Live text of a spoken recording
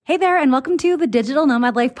Hey there, and welcome to the Digital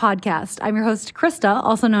Nomad Life podcast. I'm your host, Krista,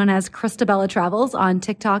 also known as Christabella Travels on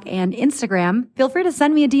TikTok and Instagram. Feel free to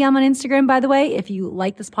send me a DM on Instagram, by the way, if you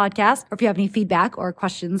like this podcast or if you have any feedback or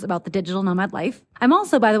questions about the Digital Nomad Life. I'm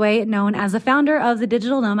also, by the way, known as the founder of the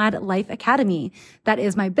Digital Nomad Life Academy. That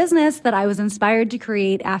is my business that I was inspired to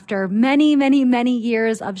create after many, many, many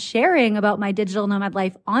years of sharing about my digital nomad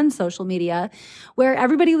life on social media, where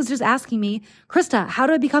everybody was just asking me, Krista, how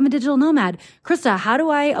do I become a digital nomad? Krista, how do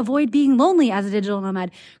I avoid being lonely as a digital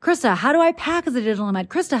nomad? Krista, how do I pack as a digital nomad?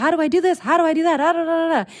 Krista, how do I do this? How do I do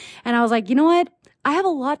that? And I was like, you know what? I have a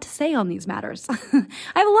lot to say on these matters. I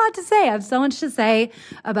have a lot to say. I have so much to say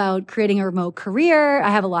about creating a remote career.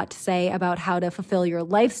 I have a lot to say about how to fulfill your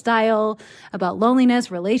lifestyle, about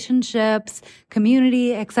loneliness, relationships,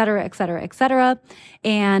 community, et cetera, et cetera, et cetera.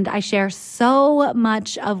 And I share so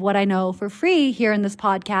much of what I know for free here in this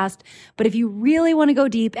podcast. But if you really want to go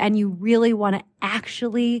deep and you really want to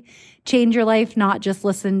actually change your life, not just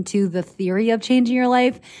listen to the theory of changing your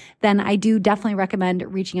life, then I do definitely recommend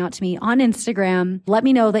reaching out to me on Instagram. Let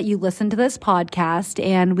me know that you listen to this podcast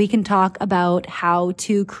and we can talk about how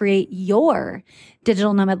to create your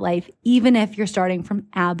digital nomad life, even if you're starting from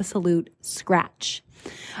absolute scratch.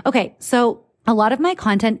 Okay, so a lot of my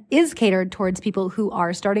content is catered towards people who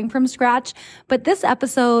are starting from scratch, but this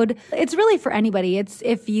episode, it's really for anybody. It's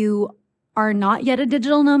if you are not yet a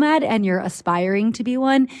digital nomad and you're aspiring to be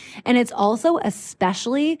one. And it's also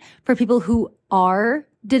especially for people who are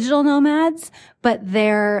digital nomads, but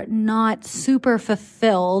they're not super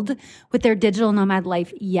fulfilled with their digital nomad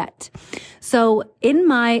life yet. So in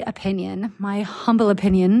my opinion, my humble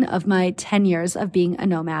opinion of my 10 years of being a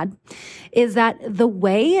nomad is that the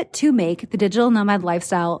way to make the digital nomad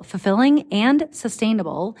lifestyle fulfilling and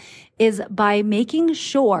sustainable is by making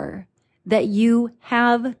sure that you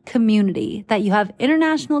have community, that you have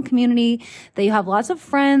international community, that you have lots of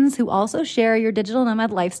friends who also share your digital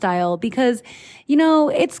nomad lifestyle because, you know,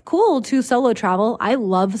 it's cool to solo travel. I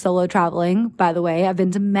love solo traveling, by the way. I've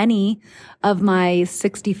been to many of my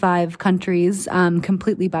 65 countries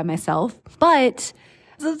completely by myself, but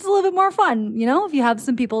it's a little bit more fun, you know, if you have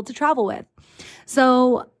some people to travel with.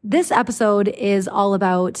 So this episode is all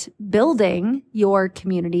about building your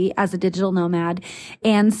community as a digital nomad.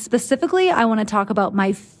 And specifically, I want to talk about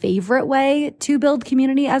my favorite way to build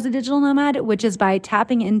community as a digital nomad, which is by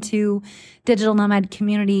tapping into digital nomad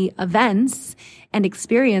community events and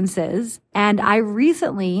experiences. And I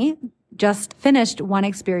recently just finished one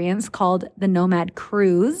experience called the Nomad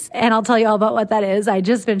Cruise. And I'll tell you all about what that is. I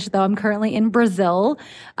just finished though. I'm currently in Brazil,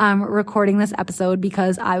 recording this episode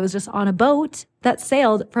because I was just on a boat that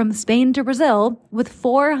sailed from Spain to Brazil with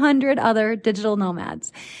 400 other digital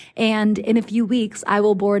nomads. And in a few weeks, I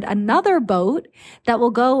will board another boat that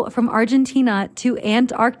will go from Argentina to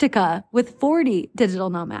Antarctica with 40 digital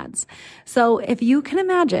nomads. So if you can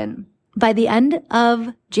imagine, by the end of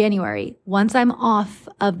January, once I'm off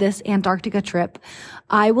of this Antarctica trip,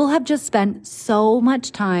 I will have just spent so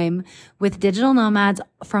much time with digital nomads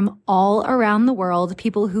from all around the world,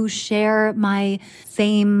 people who share my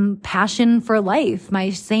same passion for life, my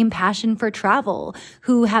same passion for travel,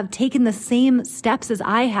 who have taken the same steps as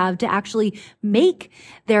I have to actually make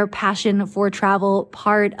their passion for travel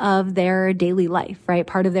part of their daily life, right?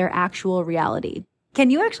 Part of their actual reality. Can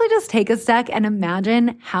you actually just take a sec and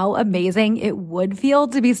imagine how amazing it would feel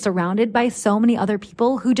to be surrounded by so many other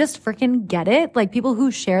people who just freaking get it? Like people who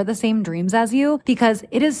share the same dreams as you, because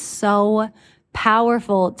it is so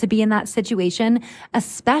powerful to be in that situation,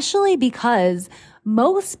 especially because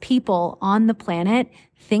most people on the planet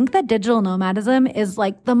think that digital nomadism is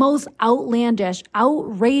like the most outlandish,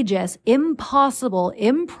 outrageous, impossible,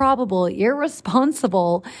 improbable,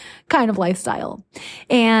 irresponsible kind of lifestyle.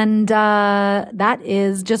 And that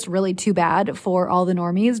is just really too bad for all the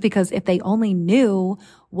normies, because if they only knew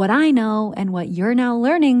what I know and what you're now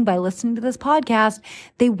learning by listening to this podcast,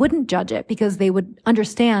 they wouldn't judge it, because they would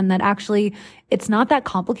understand that actually it's not that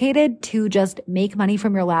complicated to just make money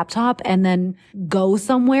from your laptop and then go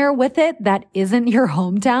somewhere with it that isn't your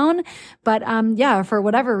hometown. But yeah, for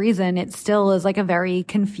whatever reason, it still is like a very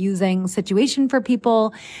confusing situation for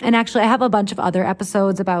people. And actually, I have a bunch of other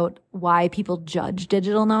episodes about why people judge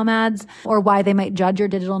digital nomads or why they might judge your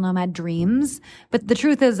digital nomad dreams. But the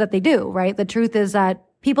truth is that they do, right? The truth is that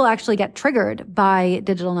people actually get triggered by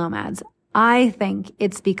digital nomads. I think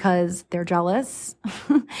it's because they're jealous,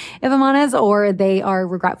 if I'm honest, or they are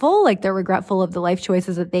regretful, like they're regretful of the life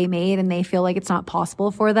choices that they made and they feel like it's not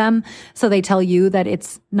possible for them. So they tell you that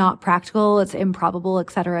it's not practical, it's improbable, et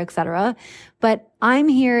cetera, et cetera. But I'm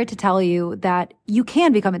here to tell you that you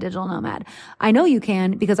can become a digital nomad. I know you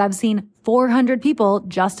can because I've seen 400 people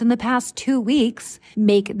just in the past 2 weeks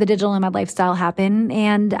make the digital nomad lifestyle happen.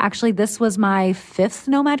 And actually, this was my 5th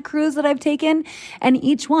nomad cruise that I've taken. And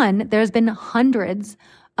each one, there's been hundreds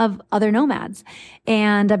of other nomads.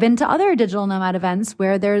 And I've been to other digital nomad events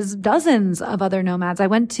where there's dozens of other nomads. I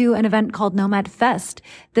went to an event called Nomad Fest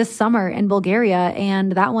this summer in Bulgaria,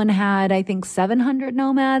 and that one had, I think, 700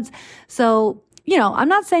 nomads. So, I'm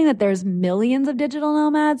not saying that there's millions of digital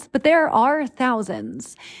nomads, but there are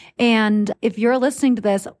thousands. And if you're listening to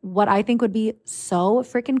this, what I think would be so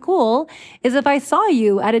freaking cool is if I saw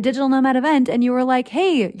you at a digital nomad event and you were like,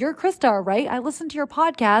 hey, you're Krista, right? I listened to your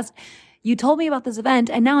podcast. You told me about this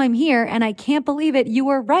event and now I'm here and I can't believe it. You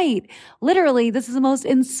were right. Literally, this is the most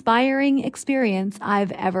inspiring experience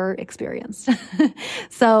I've ever experienced.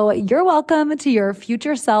 So you're welcome to your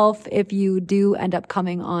future self if you do end up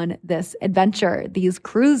coming on this adventure, these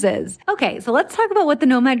cruises. Okay, so let's talk about what the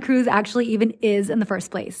Nomad Cruise actually even is in the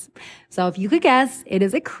first place. So if you could guess, it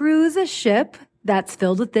is a cruise ship that's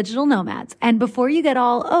filled with digital nomads. And before you get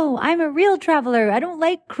all, oh, I'm a real traveler. I don't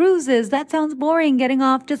like cruises. That sounds boring getting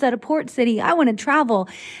off just at a port city. I want to travel.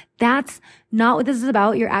 That's not what this is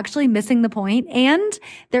about. You're actually missing the point. And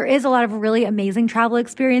there is a lot of really amazing travel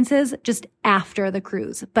experiences just after the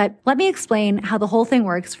cruise. But let me explain how the whole thing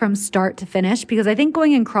works from start to finish, because I think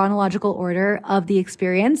going in chronological order of the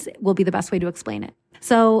experience will be the best way to explain it.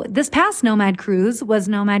 So this past Nomad Cruise was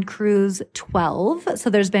Nomad Cruise 12. So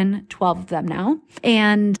there's been 12 of them now.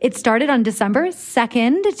 And it started on December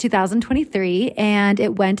 2nd, 2023, and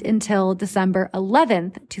it went until December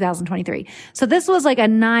 11th, 2023. So this was like a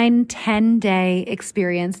 9-10 day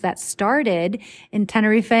experience that started in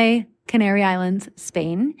Tenerife, Canary Islands,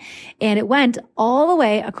 Spain. And it went all the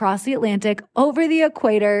way across the Atlantic, over the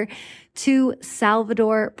equator to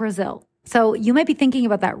Salvador, Brazil. So you might be thinking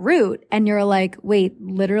about that route and you're like, wait,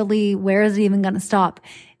 literally, where is it even going to stop?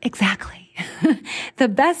 Exactly. The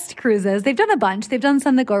best cruises, they've done a bunch. They've done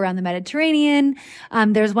some that go around the Mediterranean.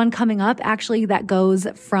 There's one coming up actually that goes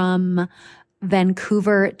from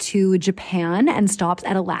Vancouver to Japan and stops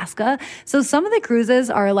at Alaska. So some of the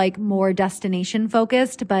cruises are like more destination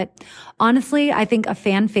focused, but honestly, I think a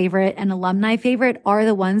fan favorite and alumni favorite are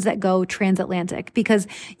the ones that go transatlantic because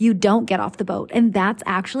you don't get off the boat. And that's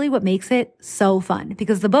actually what makes it so fun,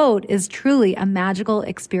 because the boat is truly a magical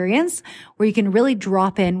experience where you can really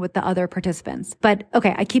drop in with the other participants. But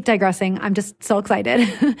okay, I keep digressing. I'm just so excited.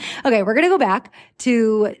 Okay, we're going to go back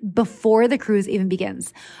to before the cruise even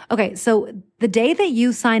begins. Okay, so the day that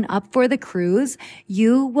you sign up for the cruise,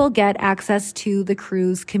 you will get access to the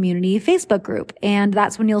cruise community Facebook group. And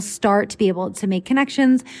that's when you'll start to be able to make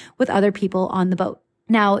connections with other people on the boat.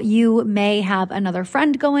 Now, you may have another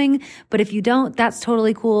friend going, but if you don't, that's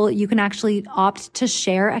totally cool. You can actually opt to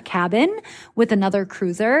share a cabin with another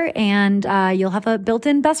cruiser and you'll have a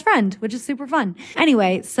built-in best friend, which is super fun.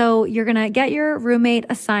 Anyway, so you're going to get your roommate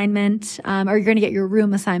assignment, or you're going to get your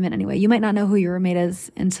room assignment anyway. You might not know who your roommate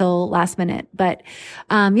is until last minute, but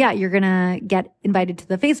you're going to get invited to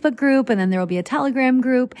the Facebook group and then there will be a Telegram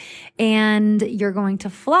group and you're going to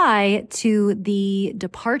fly to the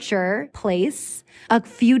departure place a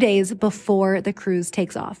few days before the cruise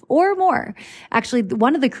takes off or more. Actually,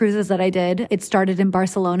 one of the cruises that I did, it started in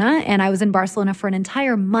Barcelona and I was in Barcelona for an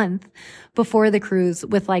entire month before the cruise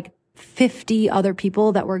with like 50 other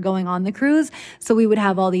people that were going on the cruise. So we would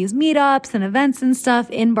have all these meetups and events and stuff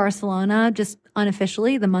in Barcelona, just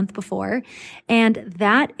unofficially the month before. And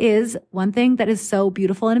that is one thing that is so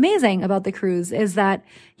beautiful and amazing about the cruise is that,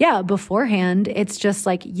 beforehand, it's just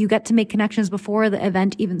like you get to make connections before the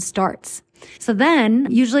event even starts. So then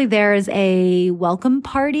usually there's a welcome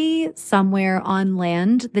party somewhere on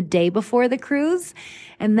land the day before the cruise,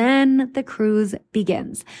 and then the cruise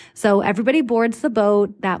begins. So everybody boards the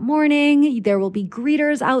boat that morning. There will be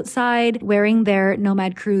greeters outside wearing their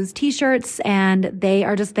Nomad Cruise t-shirts, and they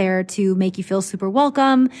are just there to make you feel super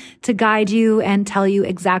welcome, to guide you and tell you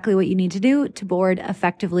exactly what you need to do to board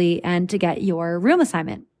effectively and to get your room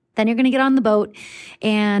assignment. Then you're going to get on the boat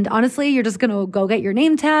and honestly, you're just going to go get your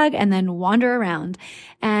name tag and then wander around.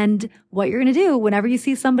 And what you're going to do whenever you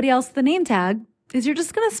see somebody else with the name tag is you're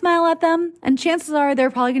just going to smile at them. And chances are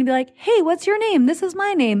they're probably going to be like, hey, what's your name? This is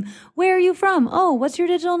my name. Where are you from? Oh, what's your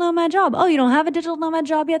digital nomad job? Oh, you don't have a digital nomad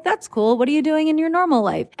job yet? That's cool. What are you doing in your normal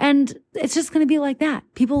life? And it's just going to be like that.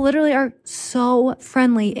 People literally are so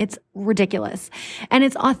friendly. It's ridiculous. And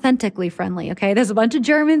it's authentically friendly. Okay. There's a bunch of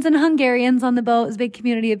Germans and Hungarians on the boat. There's a big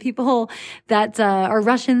community of people that are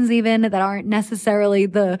Russians even that aren't necessarily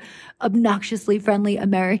the obnoxiously friendly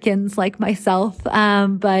Americans like myself.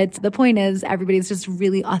 But the point is everybody's just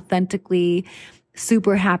really authentically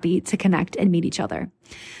super happy to connect and meet each other.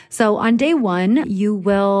 So on day one, you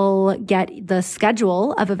will get the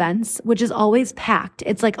schedule of events, which is always packed.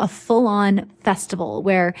 It's like a full-on festival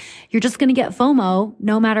where you're just going to get FOMO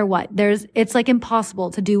no matter what. It's like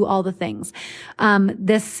impossible to do all the things.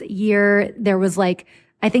 This year, there was like,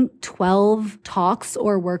 I think 12 talks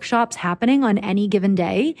or workshops happening on any given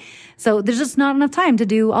day. So there's just not enough time to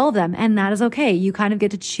do all of them. And that is okay. You kind of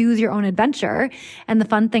get to choose your own adventure. And the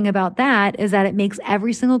fun thing about that is that it makes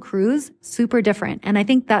every single cruise super different. And I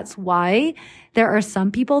think that's why there are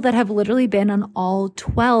some people that have literally been on all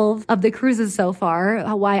 12 of the cruises so far,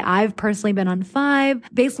 why I've personally been on 5.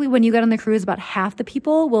 Basically, when you get on the cruise, about half the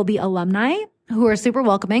people will be alumni who are super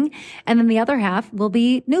welcoming. And then the other half will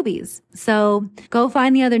be newbies. So go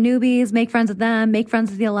find the other newbies, make friends with them, make friends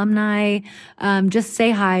with the alumni. Just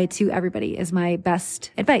say hi to everybody is my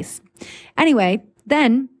best advice. Anyway,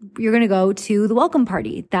 then you're going to go to the welcome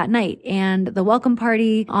party that night. And the welcome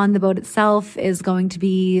party on the boat itself is going to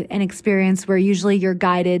be an experience where usually you're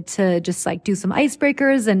guided to just like do some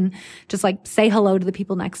icebreakers and just like say hello to the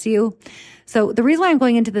people next to you. So the reason why I'm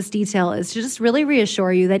going into this detail is to just really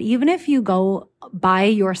reassure you that even if you go by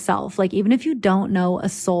yourself, like even if you don't know a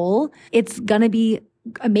soul, it's going to be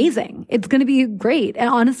amazing. It's going to be great. And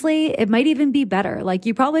honestly, it might even be better. Like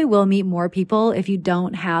you probably will meet more people if you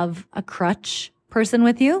don't have a crutch person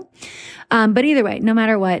with you. But either way, no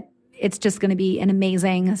matter what, it's just going to be an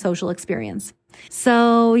amazing social experience.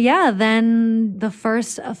 So yeah, then the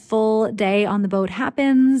first full day on the boat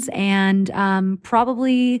happens and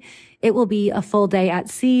probably it will be a full day at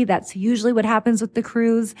sea. That's usually what happens with the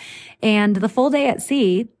cruise. And the full day at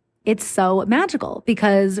sea, it's so magical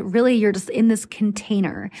because really you're just in this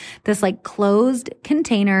container, this like closed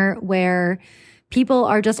container where people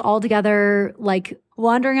are just all together, like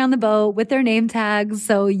wandering on the boat with their name tags.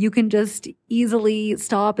 So you can just easily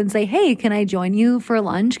stop and say, hey, can I join you for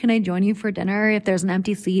lunch? Can I join you for dinner if there's an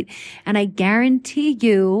empty seat? And I guarantee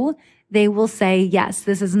you, they will say, yes,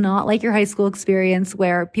 this is not like your high school experience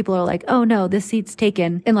where people are like, oh no, this seat's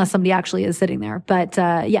taken, unless somebody actually is sitting there. But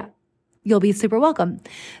yeah, you'll be super welcome.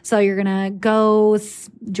 So you're going to go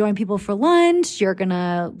join people for lunch. You're going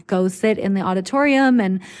to go sit in the auditorium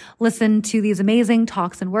and listen to these amazing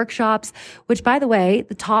talks and workshops, which by the way,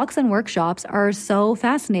 the talks and workshops are so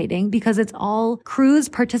fascinating because it's all cruise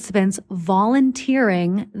participants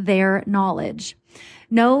volunteering their knowledge.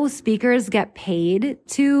 No speakers get paid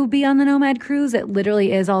to be on the Nomad cruise. It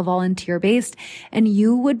literally is all volunteer based. And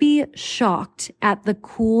you would be shocked at the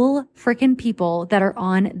cool freaking people that are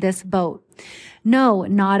on this boat. No,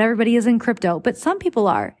 not everybody is in crypto, but some people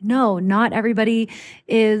are. No, not everybody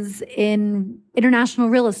is in international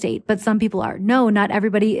real estate, but some people are. No, not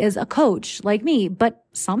everybody is a coach like me, but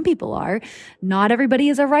some people are. Not everybody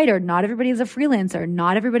is a writer. Not everybody is a freelancer.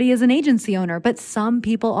 Not everybody is an agency owner, but some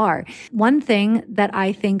people are. One thing that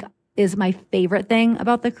I think is my favorite thing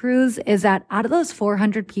about the cruise is that out of those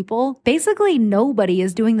 400 people, basically nobody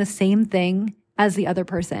is doing the same thing as the other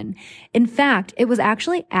person. In fact, it was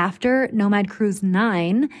actually after Nomad Cruise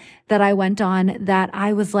 9 that I went on that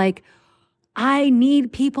I was like, I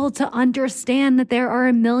need people to understand that there are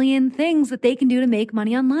a million things that they can do to make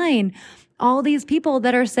money online. All these people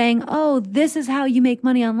that are saying, oh, this is how you make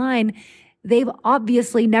money online. They've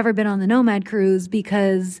obviously never been on the Nomad Cruise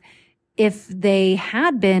because if they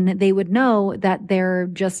had been, they would know that they're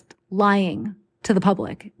just lying to the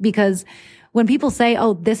public. Because when people say,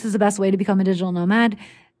 oh, this is the best way to become a digital nomad,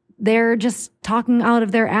 they're just talking out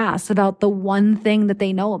of their ass about the one thing that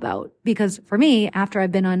they know about. Because for me, after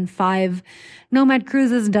I've been on 5 Nomad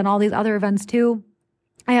cruises and done all these other events too,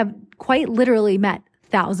 I have quite literally met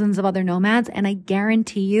thousands of other nomads, and I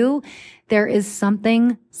guarantee you there is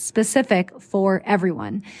something specific for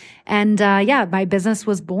everyone. And yeah, my business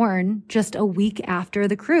was born just a week after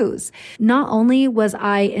the cruise. Not only was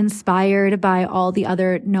I inspired by all the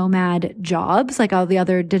other nomad jobs, like all the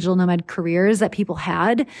other digital nomad careers that people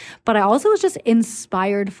had, but I also was just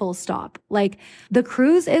inspired full stop. Like the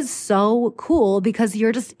cruise is so cool because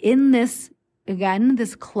you're just in this, again,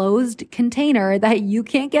 this closed container that you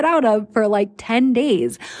can't get out of for like 10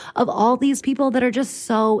 days of all these people that are just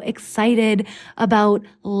so excited about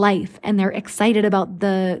life and they're excited about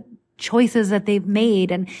the choices that they've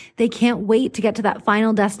made and they can't wait to get to that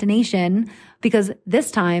final destination because this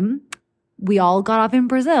time we all got off in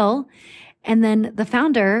Brazil. And then the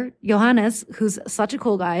founder, Johannes, who's such a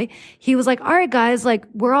cool guy, he was like, all right, guys, like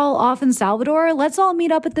we're all off in Salvador. Let's all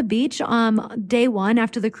meet up at the beach, day 1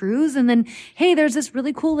 after the cruise. And then, hey, there's this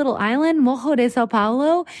really cool little island, Morro de Sao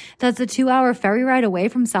Paulo. That's a 2-hour ferry ride away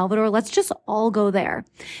from Salvador. Let's just all go there.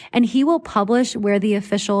 And he will publish where the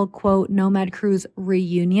official quote, Nomad Cruise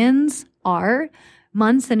reunions are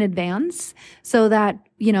months in advance so that,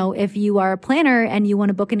 if you are a planner and you want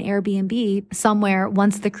to book an Airbnb somewhere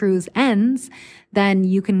once the cruise ends, then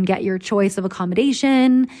you can get your choice of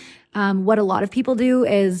accommodation. What a lot of people do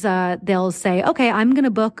is they'll say, okay, I'm going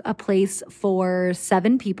to book a place for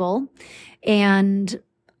 7 people and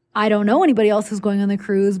I don't know anybody else who's going on the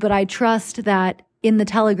cruise, but I trust that in the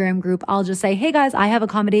Telegram group, I'll just say, hey guys, I have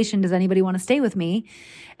accommodation. Does anybody want to stay with me?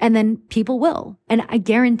 And then people will. And I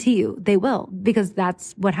guarantee you they will, because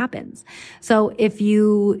that's what happens. So if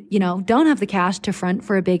you, don't have the cash to front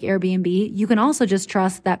for a big Airbnb, you can also just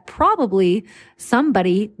trust that probably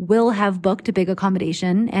somebody will have booked a big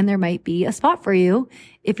accommodation and there might be a spot for you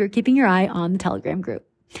if you're keeping your eye on the Telegram group.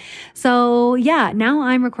 So yeah, now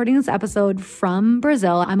I'm recording this episode from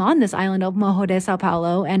Brazil. I'm on this island of Morro de Sao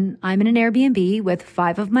Paulo and I'm in an Airbnb with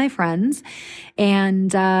 5 of my friends.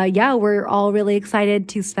 And we're all really excited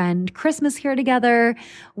to spend Christmas here together.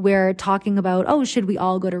 We're talking about, should we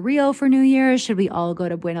all go to Rio for New Year's? Should we all go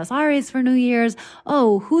to Buenos Aires for New Year's?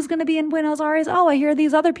 Oh, who's going to be in Buenos Aires? Oh, I hear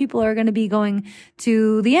these other people are going to be going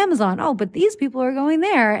to the Amazon. Oh, but these people are going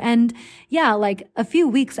there. And yeah, like a few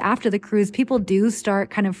weeks after the cruise, people do start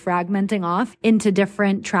kind of fragmenting off into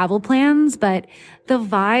different travel plans. But the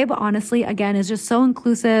vibe, honestly, again, is just so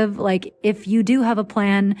inclusive. Like if you do have a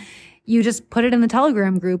plan, you just put it in the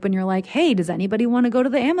Telegram group and you're like, hey, does anybody want to go to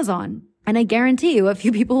the Amazon? And I guarantee you a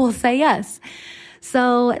few people will say yes.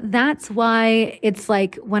 So that's why it's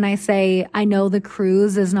like when I say, I know the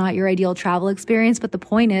cruise is not your ideal travel experience, but the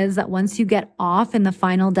point is that once you get off in the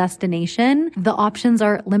final destination, the options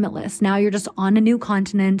are limitless. Now you're just on a new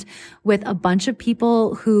continent with a bunch of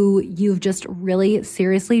people who you've just really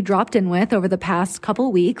seriously dropped in with over the past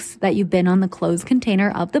couple weeks that you've been on the closed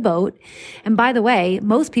container of the boat. And by the way,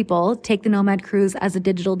 most people take the Nomad cruise as a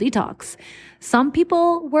digital detox. Some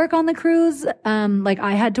people work on the cruise. Like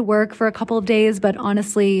I had to work for a couple of days, but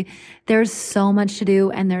honestly, there's so much to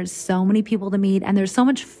do and there's so many people to meet and there's so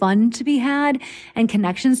much fun to be had and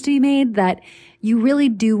connections to be made that you really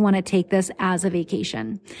do want to take this as a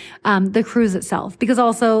vacation. The cruise itself, because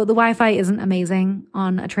also the Wi-Fi isn't amazing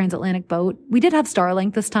on a transatlantic boat. We did have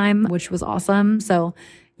Starlink this time, which was awesome. So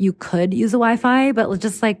you could use a Wi-Fi, but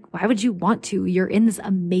just like, why would you want to? You're in this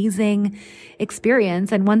amazing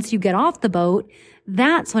experience. And once you get off the boat,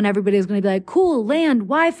 that's when everybody's going to be like, cool, land,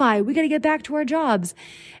 Wi-Fi, we got to get back to our jobs.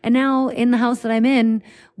 And now in the house that I'm in,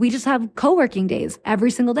 we just have co-working days every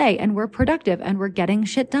single day and we're productive and we're getting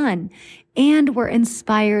shit done. And we're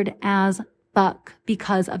inspired as fuck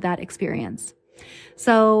because of that experience.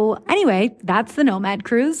 So anyway, that's the Nomad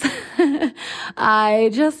cruise. I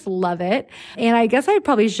just love it. And I guess I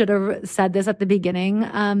probably should have said this at the beginning.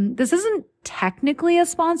 This isn't technically a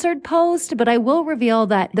sponsored post, but I will reveal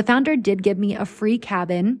that the founder did give me a free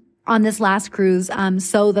cabin on this last cruise,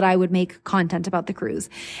 so that I would make content about the cruise.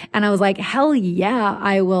 And I was like, hell yeah,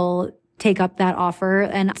 I will take up that offer.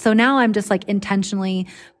 And so now I'm just like intentionally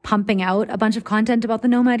pumping out a bunch of content about the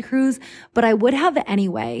Nomad cruise, but I would have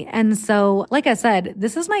anyway. And so, like I said,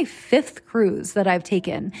 this is my 5th cruise that I've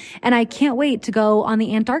taken, and I can't wait to go on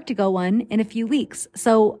the Antarctica one in a few weeks.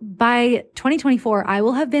 So by 2024, I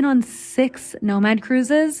will have been on 6 Nomad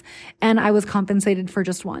cruises and I was compensated for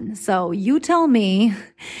just one. So you tell me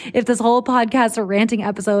if this whole podcast or ranting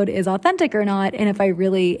episode is authentic or not, and if I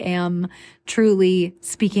really am truly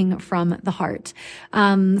speaking from the heart.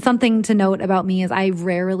 Something to note about me is I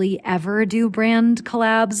rarely ever do brand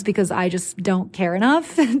collabs because I just don't care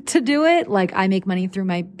enough to do it. Like I make money through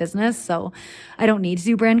my business, so I don't need to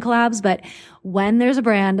do brand collabs. But when there's a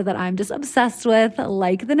brand that I'm just obsessed with,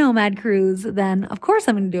 like the Nomad cruise, then of course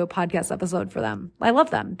I'm going to do a podcast episode for them. I love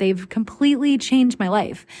them. They've completely changed my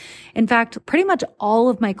life. In fact, pretty much all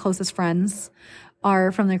of my closest friends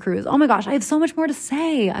are from the cruise. Oh my gosh, I have so much more to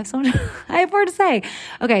say. I have more to say.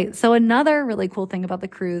 Okay, so another really cool thing about the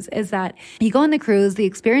cruise is that you go on the cruise, the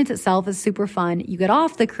experience itself is super fun. You get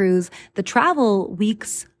off the cruise, the travel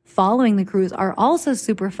weeks following the cruise are also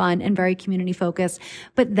super fun and very community focused.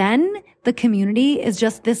 But then the community is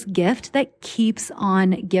just this gift that keeps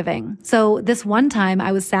on giving. So this one time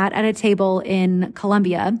I was sat at a table in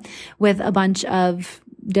Colombia with a bunch of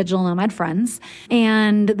digital nomad friends.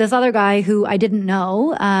 And this other guy who I didn't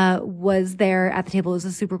know, was there at the table. It was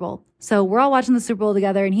the Super Bowl. So we're all watching the Super Bowl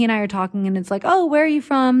together and he and I are talking and it's like, oh, where are you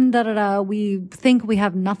from? Da, da, da. We think we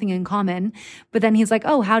have nothing in common. But then he's like,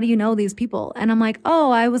 oh, how do you know these people? And I'm like,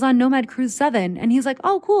 oh, I was on Nomad Cruise 7. And he's like,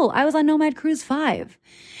 oh, cool. I was on Nomad Cruise 5.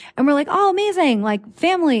 And we're like, oh, amazing, like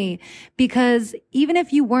family. Because even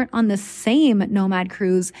if you weren't on the same Nomad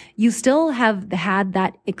cruise, you still have had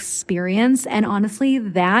that experience. And honestly,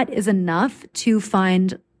 that is enough to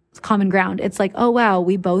find common ground. It's like, oh wow,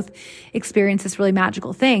 we both experienced this really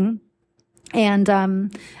magical thing.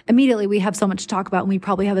 And immediately we have so much to talk about, and we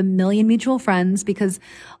probably have a million mutual friends because,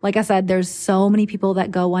 like I said, there's so many people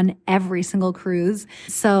that go on every single cruise.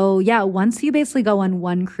 So yeah, once you basically go on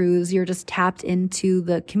one cruise, you're just tapped into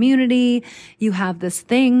the community. You have this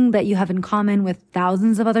thing that you have in common with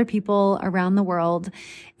thousands of other people around the world.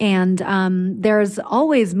 And there's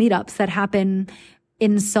always meetups that happen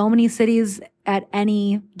in so many cities at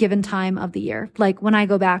any given time of the year. Like when I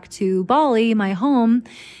go back to Bali, my home,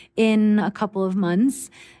 in a couple of months,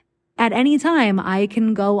 at any time, I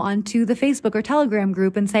can go onto the Facebook or Telegram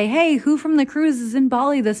group and say, hey, who from the cruise is in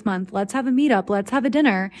Bali this month? Let's have a meetup. Let's have a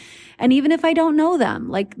dinner. And even if I don't know them,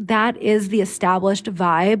 like that is the established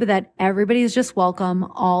vibe that everybody is just welcome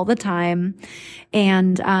all the time.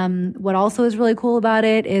 And what also is really cool about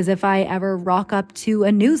it is if I ever rock up to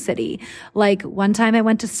a new city, like one time I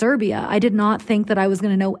went to Serbia, I did not think that I was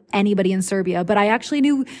going to know anybody in Serbia, but I actually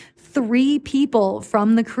knew 3 people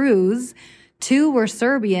from the cruise. 2 were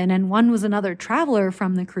Serbian and 1 was another traveler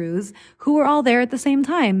from the cruise who were all there at the same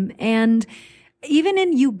time. And even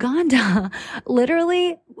in Uganda,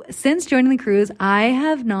 literally since joining the cruise, I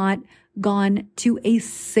have not gone to a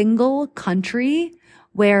single country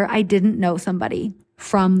where I didn't know somebody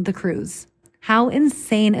from the cruise. How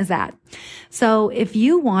insane is that? So if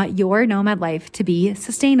you want your nomad life to be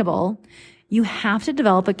sustainable, you have to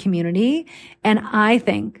develop a community. And I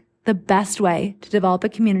think the best way to develop a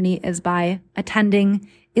community is by attending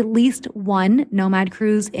at least one nomad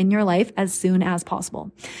cruise in your life as soon as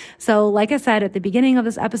possible. So like I said at the beginning of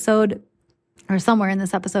this episode, or somewhere in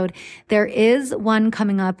this episode, there is one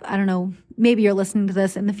coming up. I don't know, maybe you're listening to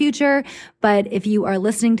this in the future, but if you are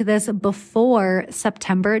listening to this before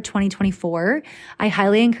September 2024, I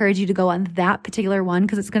highly encourage you to go on that particular one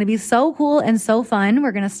because it's going to be so cool and so fun.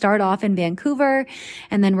 We're going to start off in Vancouver,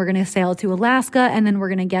 and then we're going to sail to Alaska, and then we're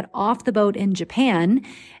going to get off the boat in Japan.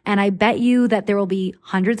 And I bet you that there will be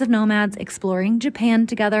hundreds of nomads exploring Japan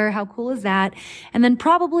together. How cool is that? And then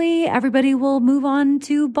probably everybody will move on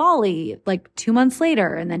to Bali like 2 months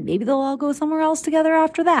later, and then maybe they'll all go somewhere else together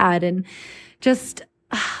after that. And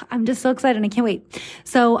I'm just so excited. I can't wait.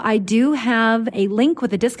 So I do have a link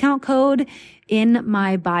with a discount code in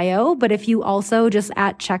my bio, but if you also just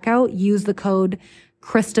at checkout use the code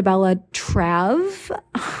Christabella Trav,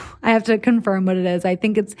 I have to confirm what it is. I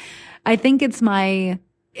think it's my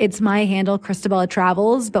handle, Christabella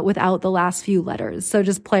Travels, but without the last few letters. So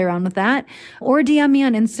just play around with that, or DM me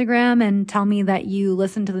on Instagram and tell me that you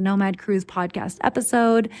listened to the Nomad Cruise podcast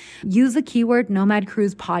episode. Use the keyword Nomad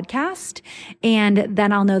Cruise podcast, and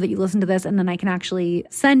then I'll know that you listened to this, and then I can actually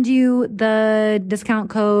send you the discount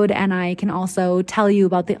code, and I can also tell you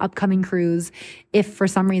about the upcoming cruise. If for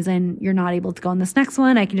some reason you're not able to go on this next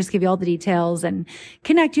one, I can just give you all the details and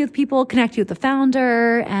connect you with people, connect you with the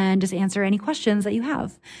founder, and just answer any questions that you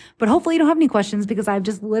have. But hopefully you don't have any questions because I've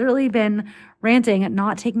just literally been ranting and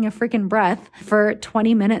not taking a freaking breath for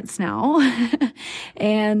 20 minutes now.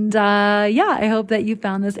 And I hope that you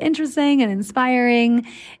found this interesting and inspiring.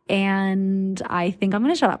 And I think I'm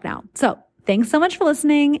going to shut up now. So thanks so much for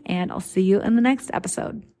listening, and I'll see you in the next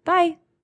episode. Bye.